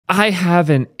I have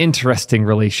an interesting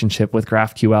relationship with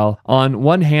GraphQL. On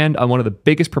one hand, I'm one of the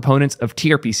biggest proponents of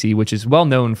tRPC, which is well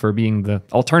known for being the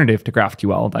alternative to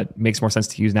GraphQL that makes more sense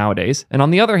to use nowadays. And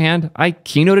on the other hand, I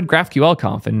keynoted GraphQL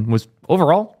Conf and was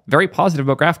overall very positive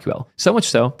about GraphQL. So much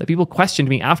so that people questioned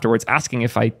me afterwards asking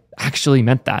if I actually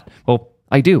meant that. Well,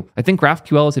 I do. I think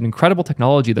GraphQL is an incredible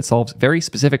technology that solves very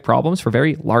specific problems for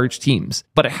very large teams.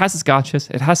 But it has its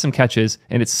gotchas, it has some catches,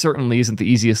 and it certainly isn't the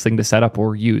easiest thing to set up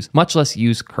or use, much less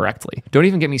use correctly. Don't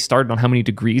even get me started on how many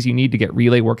degrees you need to get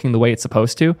Relay working the way it's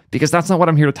supposed to, because that's not what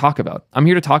I'm here to talk about. I'm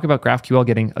here to talk about GraphQL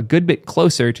getting a good bit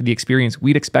closer to the experience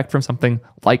we'd expect from something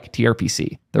like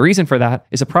tRPC. The reason for that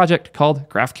is a project called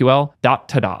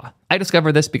GraphQL.tada. I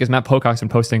discovered this because Matt Pocock's been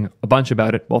posting a bunch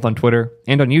about it, both on Twitter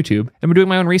and on YouTube, and been doing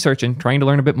my own research and trying to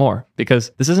learn a bit more,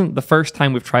 because this isn't the first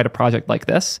time we've tried a project like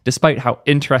this, despite how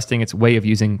interesting its way of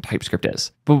using TypeScript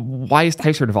is. But why is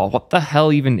TypeScript involved? What the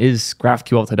hell even is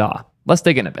GraphQL.tada? Let's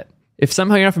dig in a bit. If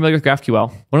somehow you're not familiar with GraphQL,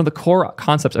 one of the core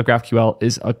concepts of GraphQL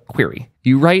is a query.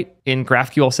 You write in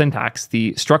GraphQL syntax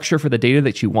the structure for the data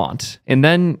that you want, and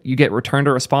then you get returned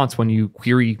a response when you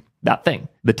query that thing.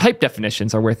 The type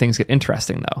definitions are where things get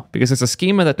interesting though, because there's a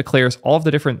schema that declares all of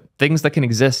the different things that can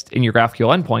exist in your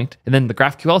GraphQL endpoint, and then the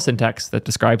GraphQL syntax that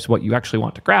describes what you actually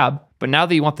want to grab. But now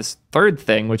that you want this third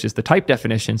thing, which is the type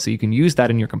definition, so you can use that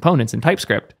in your components in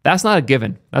TypeScript, that's not a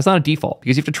given. That's not a default,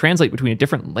 because you have to translate between a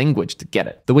different language to get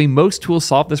it. The way most tools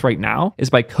solve this right now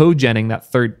is by cogenning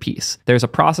that third piece. There's a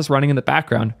process running in the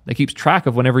background that keeps track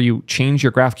of whenever you change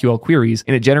your GraphQL queries,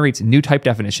 and it generates new type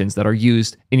definitions that are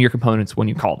used in your components when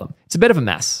you call them. It's a bit of a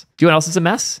mess. Do you know what else is a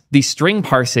mess? The string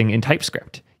parsing in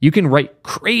TypeScript. You can write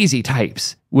crazy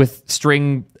types with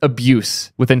string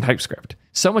abuse within TypeScript.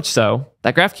 So much so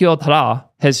that GraphQL.tada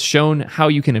has shown how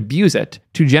you can abuse it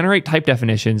to generate type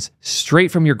definitions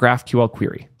straight from your GraphQL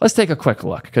query. Let's take a quick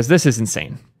look, because this is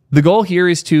insane. The goal here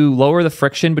is to lower the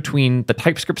friction between the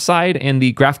TypeScript side and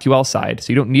the GraphQL side,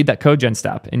 so you don't need that code gen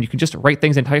step, and you can just write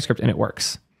things in TypeScript and it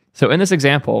works. So in this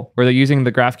example, where they're using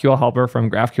the GraphQL helper from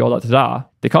GraphQL.tada,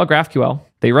 they call GraphQL,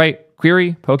 they write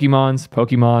query, Pokemons,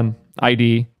 Pokemon,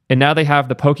 ID, and now they have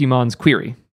the Pokemon's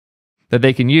query that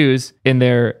they can use in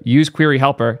their use query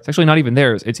helper. It's actually not even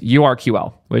theirs, it's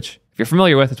URQL, which if you're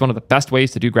familiar with, it's one of the best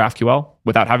ways to do GraphQL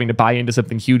without having to buy into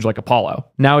something huge like Apollo.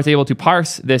 Now it's able to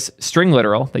parse this string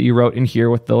literal that you wrote in here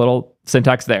with the little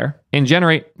syntax there and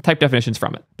generate type definitions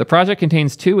from it. The project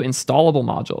contains two installable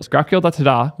modules,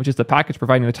 GraphQL.tada, which is the package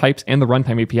providing the types and the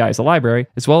runtime API as a library,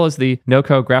 as well as the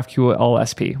no-code GraphQL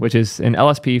LSP, which is an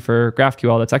LSP for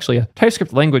GraphQL that's actually a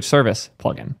TypeScript language service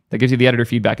plugin that gives you the editor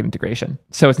feedback and integration.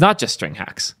 So it's not just string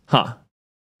hacks,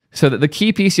 So the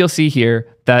key piece you'll see here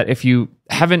that if you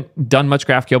haven't done much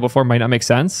GraphQL before might not make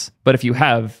sense, but if you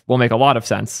have, will make a lot of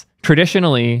sense.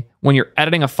 Traditionally, when you're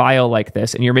editing a file like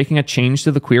this and you're making a change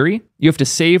to the query, you have to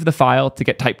save the file to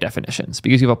get type definitions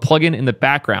because you have a plugin in the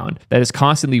background that is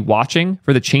constantly watching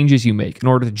for the changes you make in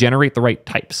order to generate the right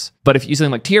types. But if you're using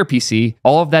like tRPC,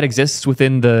 all of that exists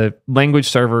within the language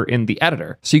server in the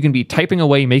editor. So you can be typing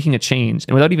away, making a change,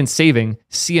 and without even saving,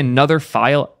 see another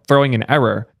file throwing an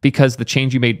error because the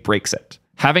change you made breaks it.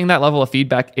 Having that level of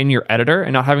feedback in your editor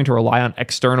and not having to rely on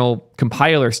external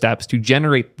compiler steps to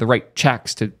generate the right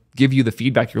checks to give you the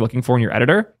feedback you're looking for in your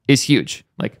editor is huge,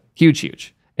 like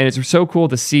huge. And it's so cool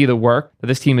to see the work that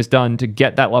this team has done to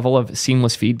get that level of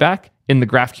seamless feedback in the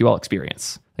GraphQL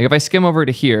experience. Like if I skim over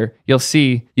to here, you'll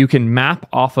see you can map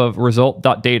off of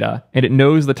result.data and it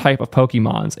knows the type of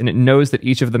Pokemons and it knows that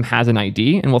each of them has an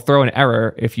ID and will throw an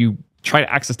error if you try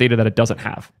to access data that it doesn't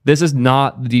have. This is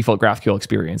not the default GraphQL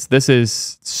experience. This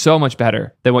is so much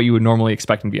better than what you would normally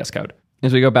expect in VS Code.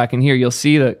 As we go back in here, you'll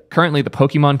see that currently the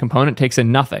Pokemon component takes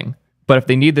in nothing. But if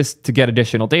they need this to get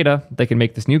additional data, they can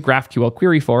make this new GraphQL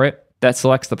query for it that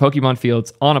selects the Pokemon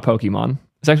fields on a Pokemon.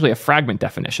 It's actually a fragment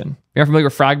definition. If you're familiar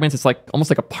with fragments, it's like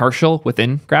almost like a partial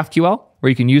within GraphQL, where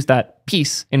you can use that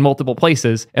piece in multiple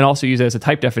places and also use it as a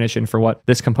type definition for what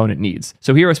this component needs.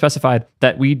 So here we specified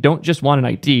that we don't just want an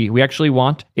ID, we actually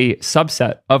want a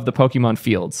subset of the Pokemon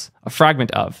fields, a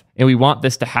fragment of, and we want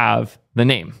this to have the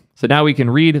name. So now we can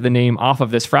read the name off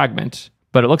of this fragment,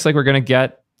 but it looks like we're going to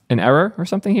get an error or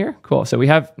something here. Cool. So we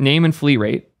have name and flee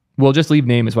rate. We'll just leave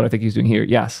name is what I think he's doing here.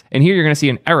 Yes. And here you're going to see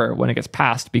an error when it gets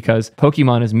passed because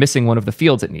Pokemon is missing one of the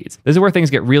fields it needs. This is where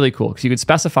things get really cool because you could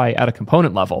specify at a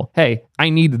component level, hey, I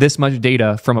need this much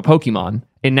data from a Pokemon.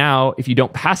 And now if you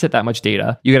don't pass it that much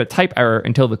data, you get a type error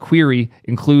until the query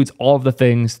includes all of the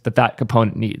things that that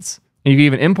component needs. And you can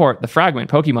even import the fragment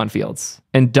Pokemon fields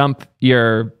and dump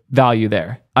your value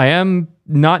there. I am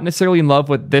not necessarily in love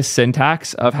with this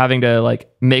syntax of having to like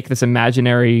make this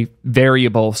imaginary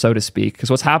variable, so to speak. Because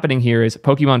what's happening here is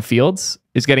Pokemon fields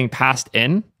is getting passed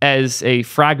in as a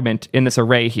fragment in this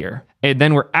array here. And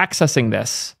then we're accessing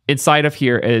this inside of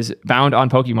here as bound on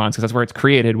Pokemon, because that's where it's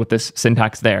created with this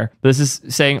syntax there. This is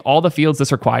saying all the fields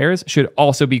this requires should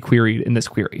also be queried in this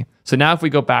query. So now if we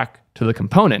go back to the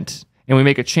component and we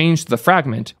make a change to the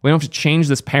fragment, we don't have to change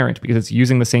this parent because it's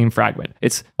using the same fragment.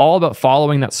 It's all about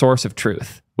following that source of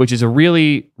truth, which is a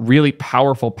really, really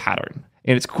powerful pattern.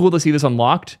 And it's cool to see this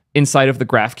unlocked inside of the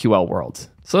GraphQL world.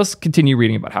 So let's continue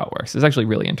reading about how it works. It's actually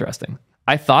really interesting.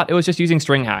 I thought it was just using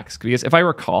string hacks because if I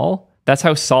recall, that's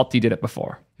how Salty did it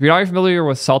before. If you're not familiar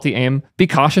with Salty Aim, be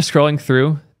cautious scrolling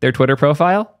through their Twitter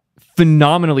profile.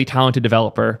 Phenomenally talented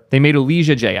developer. They made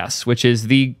Elysia.js, which is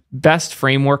the best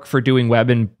framework for doing web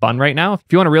in Bun right now. If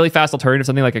you want a really fast alternative,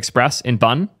 something like Express in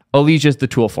Bun, Elysia is the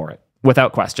tool for it,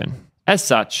 without question. As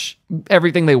such,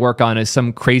 everything they work on is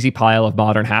some crazy pile of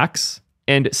modern hacks.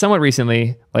 And somewhat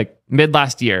recently, like mid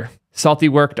last year, Salty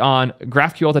worked on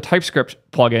GraphQL to TypeScript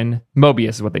plugin. Mobius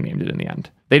is what they named it in the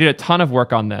end. They did a ton of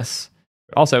work on this.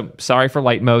 Also, sorry for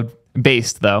light mode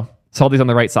based though. Salty's on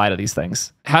the right side of these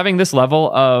things. Having this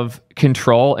level of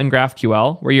control in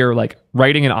GraphQL where you're like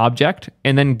writing an object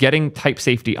and then getting type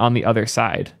safety on the other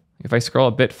side. If I scroll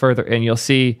a bit further in, you'll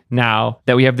see now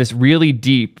that we have this really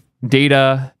deep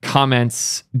data,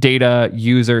 comments, data,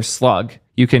 user slug.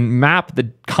 You can map the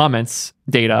comments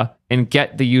data and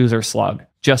get the user slug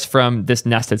just from this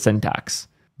nested syntax.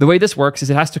 The way this works is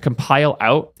it has to compile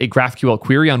out a GraphQL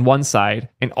query on one side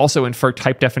and also infer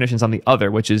type definitions on the other,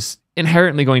 which is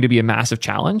inherently going to be a massive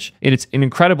challenge. And it's an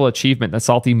incredible achievement that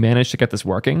Salty managed to get this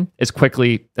working as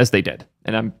quickly as they did.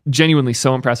 And I'm genuinely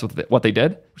so impressed with what they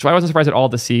did, which I wasn't surprised at all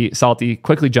to see Salty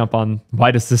quickly jump on, why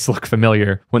does this look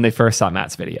familiar, when they first saw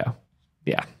Matt's video.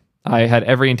 Yeah, I had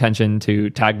every intention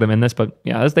to tag them in this, but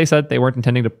yeah, as they said, they weren't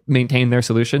intending to maintain their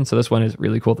solution. So this one is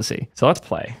really cool to see. So let's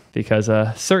play, because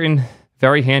a certain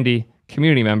very handy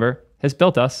community member has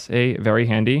built us a very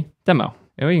handy demo.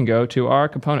 And we can go to our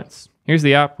components. Here's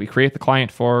the app. We create the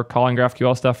client for calling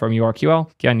GraphQL stuff from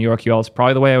URQL. Again, URQL is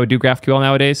probably the way I would do GraphQL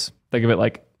nowadays. Think of it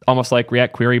like almost like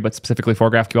React Query, but specifically for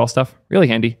GraphQL stuff. Really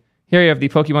handy. Here you have the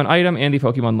Pokemon item and the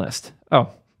Pokemon list. Oh,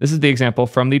 this is the example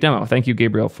from the demo. Thank you,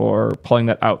 Gabriel, for pulling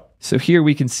that out. So here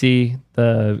we can see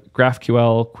the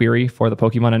GraphQL query for the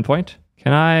Pokemon endpoint. If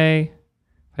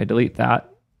I delete that,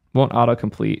 won't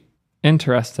autocomplete.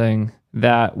 Interesting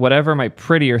that whatever my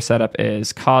prettier setup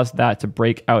is caused that to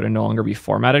break out and no longer be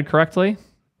formatted correctly.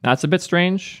 That's a bit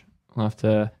strange. I'll have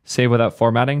to save without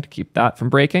formatting to keep that from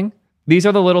breaking. These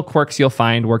are the little quirks you'll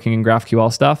find working in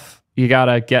GraphQL stuff. You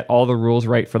gotta get all the rules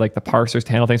right for like the parsers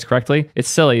to handle things correctly. It's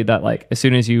silly that like as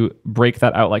soon as you break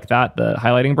that out like that, the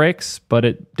highlighting breaks, but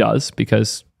it does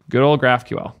because good old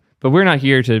GraphQL. But we're not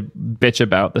here to bitch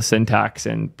about the syntax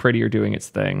and prettier doing its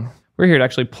thing. We're here to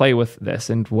actually play with this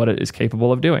and what it is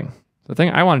capable of doing. The thing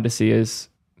I wanted to see is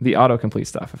the autocomplete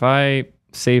stuff. If I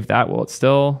save that, will it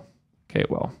still? Okay,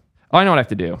 it will. Oh, I know what I have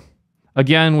to do.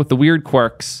 Again, with the weird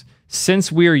quirks,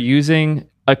 since we're using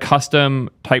a custom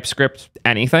TypeScript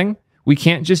anything, we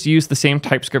can't just use the same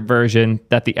TypeScript version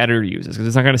that the editor uses because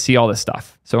it's not going to see all this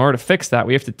stuff. So in order to fix that,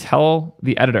 we have to tell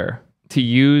the editor to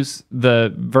use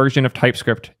the version of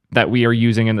TypeScript that we are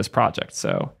using in this project.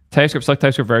 So TypeScript, select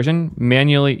TypeScript version,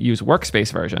 manually use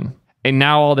workspace version. And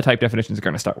now all the type definitions are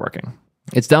going to start working.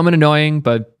 It's dumb and annoying,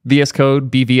 but VS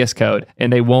Code be VS Code,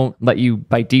 and they won't let you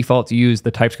by default use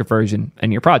the TypeScript version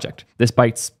in your project. This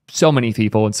bites so many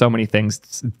people and so many things.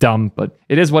 It's dumb, but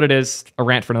it is what it is. A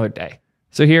rant for another day.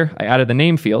 So here I added the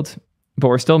name field, but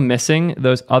we're still missing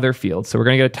those other fields. So we're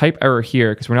going to get a type error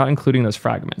here because we're not including those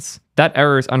fragments. That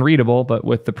error is unreadable, but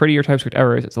with the prettier TypeScript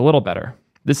errors, it's a little better.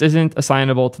 This isn't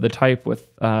assignable to the type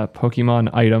with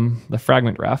Pokemon item, the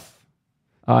fragment ref.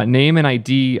 Name and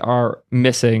ID are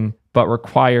missing, but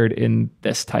required in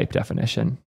this type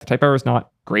definition. The type error is not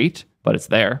great, but it's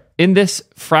there. In this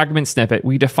fragment snippet,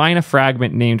 we define a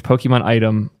fragment named Pokemon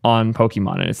item on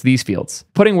Pokemon, and it's these fields.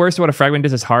 Putting words to what a fragment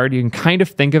is hard. You can kind of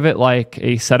think of it like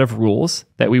a set of rules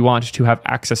that we want to have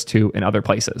access to in other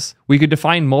places. We could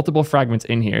define multiple fragments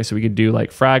in here. So we could do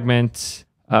like fragment,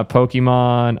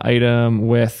 Pokemon item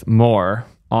with more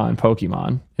on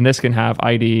Pokemon. And this can have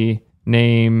ID,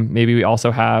 name. Maybe we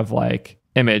also have like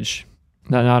image.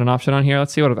 Not an option on here.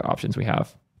 Let's see what other options we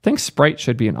have. I think sprite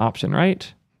should be an option,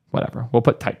 right? Whatever. We'll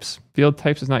put types. Field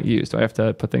types is not used. Do I have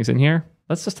to put things in here?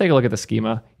 Let's just take a look at the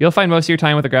schema. You'll find most of your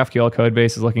time with the GraphQL code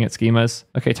base is looking at schemas.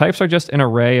 Okay, types are just an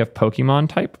array of Pokemon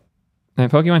type. And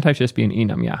Pokemon type should just be an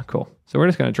enum. Yeah, cool. So we're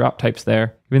just going to drop types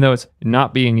there. Even though it's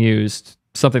not being used,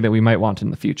 something that we might want in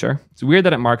the future. It's weird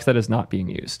that it marks that as not being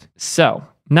used. So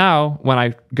now when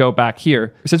I go back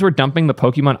here, since we're dumping the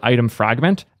Pokemon item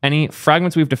fragment, any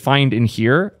fragments we've defined in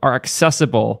here are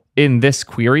accessible in this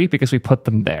query because we put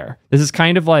them there. This is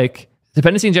kind of like,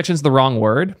 dependency injection is the wrong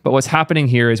word, but what's happening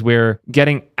here is we're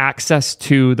getting access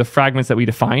to the fragments that we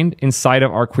defined inside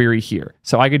of our query here.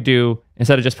 So I could do,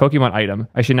 instead of just Pokemon item,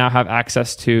 I should now have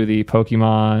access to the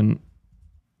Pokemon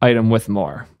item with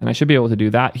more. And I should be able to do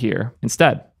that here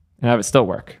instead and have it still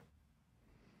work,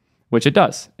 which it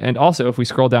does. And also, if we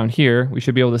scroll down here, we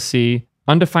should be able to see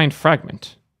undefined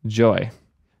fragment, joy.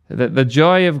 The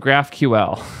joy of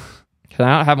GraphQL. Can I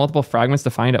not have multiple fragments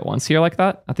defined at once here like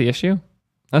that? Not the issue?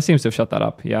 That seems to have shut that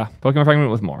up. Yeah, Pokemon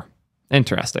fragment with more.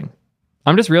 Interesting.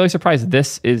 I'm just really surprised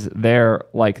this is there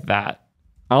like that.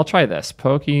 I'll try this,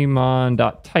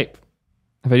 Pokemon.type.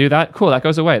 If I do that, cool, that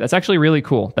goes away. That's actually really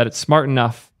cool that it's smart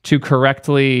enough to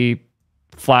correctly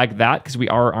flag that because we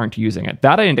aren't using it.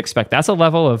 That I didn't expect. That's a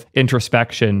level of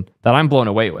introspection that I'm blown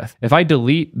away with. If I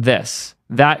delete this,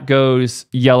 that goes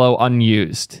yellow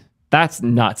unused. That's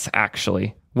nuts,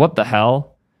 actually. What the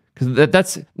hell? Because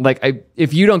that's like,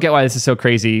 if you don't get why this is so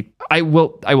crazy, I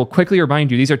will quickly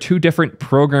remind you, these are two different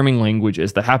programming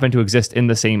languages that happen to exist in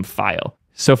the same file.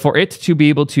 So for it to be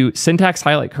able to syntax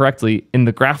highlight correctly in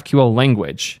the GraphQL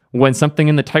language when something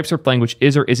in the TypeScript language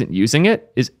is or isn't using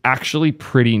it is actually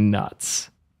pretty nuts.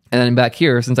 And then back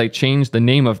here, since I changed the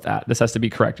name of that, this has to be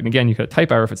correct. And again, you could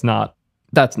type error if it's not.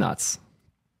 That's nuts.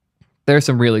 There's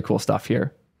some really cool stuff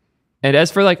here. And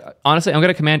as for like, honestly, I'm going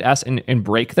to Command S and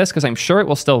break this because I'm sure it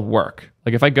will still work.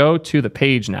 Like if I go to the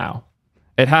page now,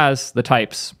 it has the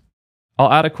types.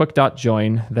 I'll add a quick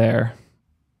 .join there.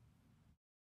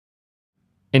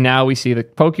 And now we see the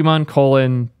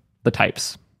Pokemon : the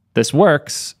types. This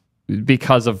works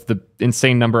because of the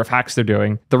insane number of hacks they're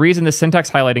doing. The reason the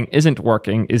syntax highlighting isn't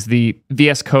working is the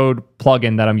VS Code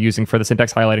plugin that I'm using for the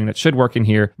syntax highlighting that should work in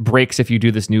here breaks if you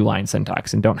do this new line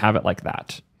syntax and don't have it like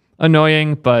that.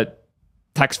 Annoying, but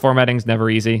text formatting is never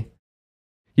easy.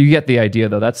 You get the idea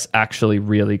though. That's actually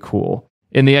really cool.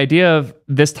 In the idea of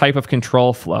this type of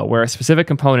control flow where a specific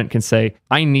component can say,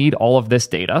 I need all of this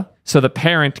data, so the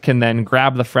parent can then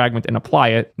grab the fragment and apply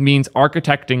it, means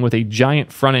architecting with a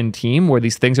giant front-end team where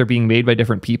these things are being made by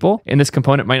different people, and this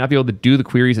component might not be able to do the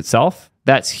queries itself.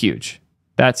 That's huge.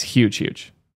 That's huge,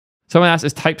 huge. Someone asks,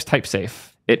 is types type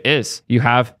safe? It is. You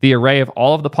have the array of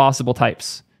all of the possible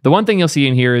types. The one thing you'll see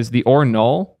in here is the or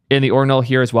null, and the or null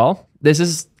here as well. This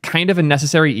is kind of a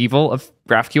necessary evil of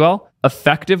GraphQL.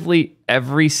 Effectively,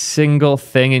 every single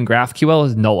thing in GraphQL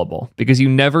is nullable because you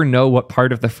never know what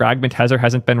part of the fragment has or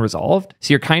hasn't been resolved.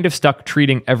 So you're kind of stuck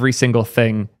treating every single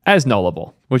thing as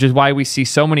nullable, which is why we see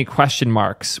so many question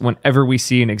marks whenever we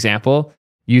see an example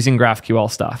using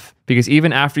GraphQL stuff. Because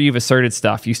even after you've asserted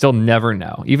stuff, you still never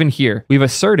know. Even here, we've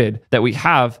asserted that we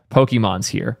have Pokemons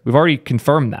here. We've already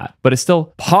confirmed that, but it's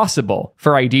still possible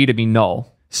for ID to be null.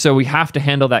 So we have to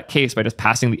handle that case by just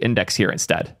passing the index here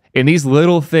instead. And these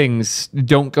little things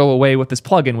don't go away with this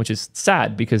plugin, which is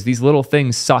sad because these little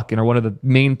things suck and are one of the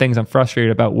main things I'm frustrated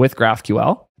about with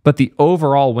GraphQL. But the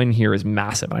overall win here is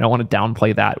massive. I don't want to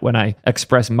downplay that when I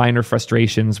express minor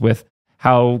frustrations with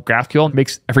how GraphQL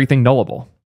makes everything nullable.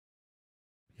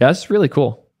 Yeah, that's really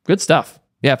cool. Good stuff.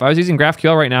 Yeah, if I was using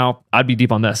GraphQL right now, I'd be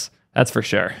deep on this. That's for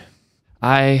sure.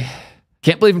 I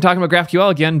can't believe I'm talking about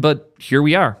GraphQL again, but here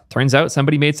we are. Turns out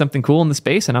somebody made something cool in the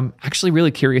space, and I'm actually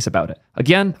really curious about it.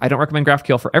 Again, I don't recommend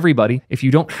GraphQL for everybody. If you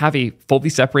don't have a fully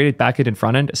separated backend and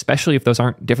frontend, especially if those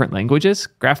aren't different languages,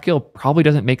 GraphQL probably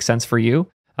doesn't make sense for you.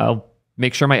 I'll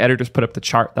make sure my editors put up the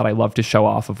chart that I love to show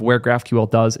off of where GraphQL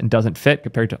does and doesn't fit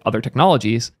compared to other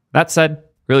technologies. That said,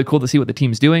 really cool to see what the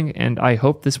team's doing, and I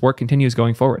hope this work continues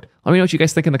going forward. Let me know what you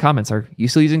guys think in the comments. Are you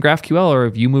still using GraphQL, or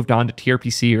have you moved on to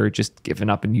tRPC or just given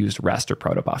up and used REST or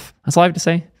Protobuf? That's all I have to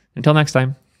say. Until next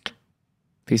time,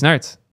 peace nerds.